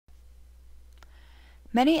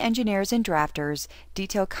Many engineers and drafters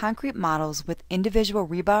detail concrete models with individual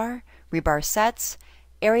rebar, rebar sets,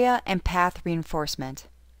 area, and path reinforcement.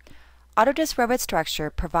 Autodesk Revit Structure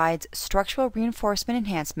provides structural reinforcement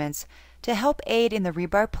enhancements to help aid in the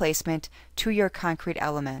rebar placement to your concrete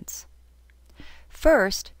elements.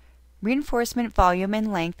 First, reinforcement volume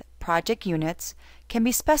and length project units can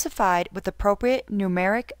be specified with appropriate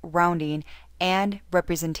numeric rounding and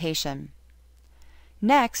representation.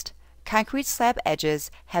 Next, concrete slab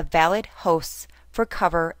edges have valid hosts for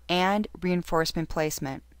cover and reinforcement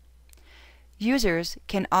placement. Users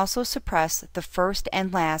can also suppress the first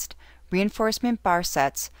and last reinforcement bar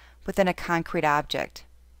sets within a concrete object.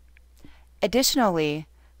 Additionally,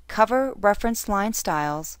 cover reference line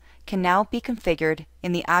styles can now be configured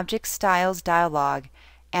in the Object Styles dialog,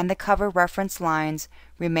 and the cover reference lines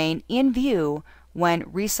remain in view when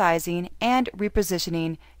resizing and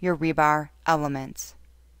repositioning your rebar elements.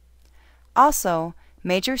 Also,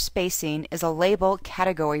 major spacing is a label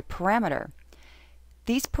category parameter.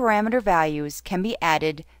 These parameter values can be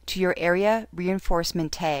added to your area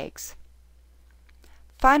reinforcement tags.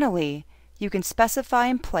 Finally, you can specify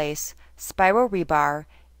and place spiral rebar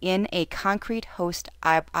in a concrete host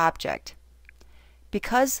object.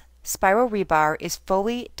 Because spiral rebar is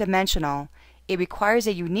fully dimensional, it requires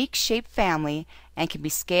a unique shape family and can be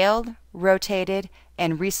scaled, rotated,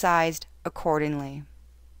 and resized accordingly.